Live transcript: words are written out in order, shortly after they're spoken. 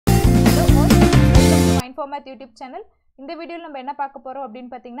for Math YouTube channel. இந்த வீடியோல நம்ம என்ன பார்க்க போறோம் அப்படினு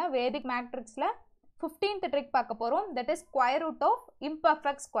பாத்தீங்கன்னா Vedic Mathematicஸ்ல 15th trick பார்க்க போறோம். That is square root of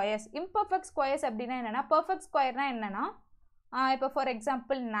imperfect squares. Imperfect squares அப்படினா என்னன்னா perfect squareனா என்னன்னா இப்போ for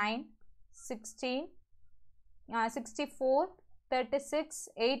example 9 16 64 36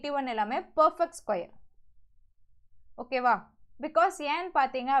 81 எல்லாமே perfect square. ஓகேவா? because ஏன்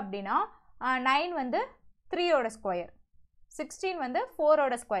பாத்தீங்க அப்படினா 9 வந்து 3 ஓட ஸ்கொயர், 16 வந்து 4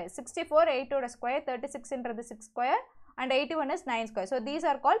 ஓட ஸ்கொயர், 64 8 ஓட ஸ்கொயர், 36 ன்றது 6 square and 81 is 9 square. So these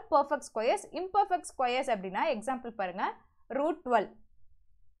are called perfect squares. Imperfect squares அப்படினா example பாருங்க root 12.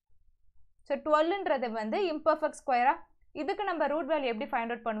 So 12 ன்றது வந்து imperfect square. இதுக்கு நம்ம root value எப்படி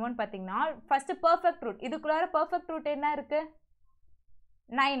find out பண்ணுவோம்னு பாத்தீங்கன்னா first perfect root. இதுக்குள்ளார perfect root என்ன இருக்கு?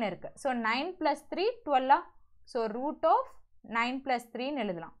 9 இருக்கு. So 9 plus 3 12. So root of 9 plus 3 ன்னு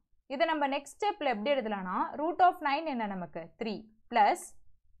எழுதலாம். இதை நம்ம next stepல எப்படி எழுதலாம்னா root of 9 என்ன நமக்கு 3 plus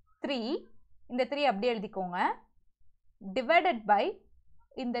 3 இந்த 3 அப்படியே எழுதிக்கோங்க divided by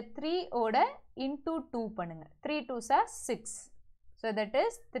இந்த 3 ஓட into 2 பண்ணுங்க 3 2s are 6. So that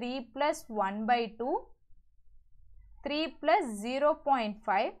is 3 plus 1 by 2 3 plus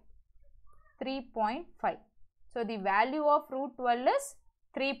 0.5 3.5. So the value of root 12 is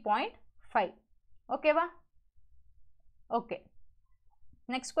 3.5. Okay va? Okay.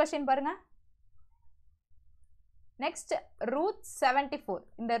 Next question பாருங்க. Next root 74.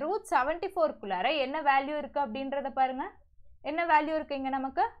 இந்த root 74 குள்ளார என்ன வேல்யூ இருக்கு அப்படின்றத பாருங்க. என்ன வேல்யூ இருக்கு இங்க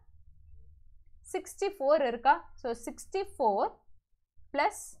நமக்கு? 64 இருக்கா? So 64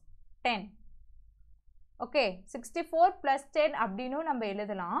 plus 10. Okay, 64 plus 10 அப்படினு நம்ம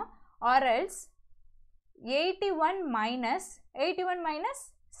எழுதலாம். Or else 81 minus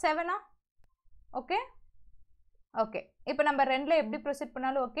 7 Okay? Okay. இப்போ நம்ம ரெண்டுல எப்படி ப்ரோசீட்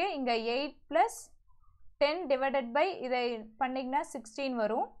பண்ணாலும் ஓகே. இங்க 8 plus 10 divided by இதை பண்ணீங்கன்னா 16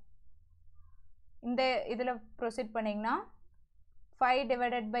 வரும். இந்த இதுல ப்ரோசீட் பண்ணீங்கன்னா 5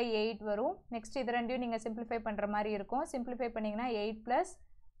 divided by 8 வரும். நெக்ஸ்ட் இது ரெண்டையும் நீங்க சிம்பிளிஃபை பண்ற மாதிரி இருக்கும். சிம்பிளிஃபை பண்ணீங்கன்னா 8 plus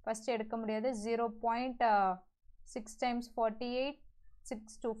ஃபர்ஸ்ட் எடுக்க முடியாது 0.6 times 48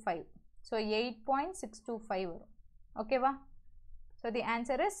 625. So 8.625 வரும். ஓகேவா? So the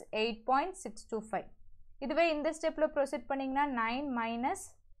answer is 8.625. இதுவே இந்த ஸ்டெப்ல ப்ரோசீட் பண்ணீங்கன்னா 9 minus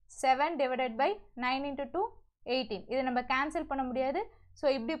 7 divided by 9 into 2 18. இதை நம்ம கேன்சல் பண்ண முடியாது. ஸோ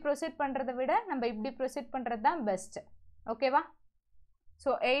இப்படி ப்ரோசீட் பண்ணுறதை விட நம்ம இப்படி ப்ரோசீட் பண்ணுறது தான் பெஸ்ட். ஓகேவா? So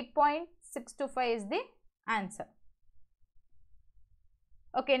 8.625 is the answer.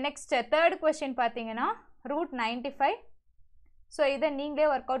 Okay, next third question பார்த்தீங்கன்னா ரூட் 95. ஸோ இதை நீங்களே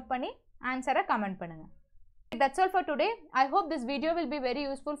ஒர்க் அவுட் பண்ணி ஆன்சரை கமெண்ட் பண்ணுங்க. That's all for today. I hope this video will be very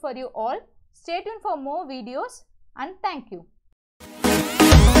useful for you all. Stay tuned for more videos and thank you.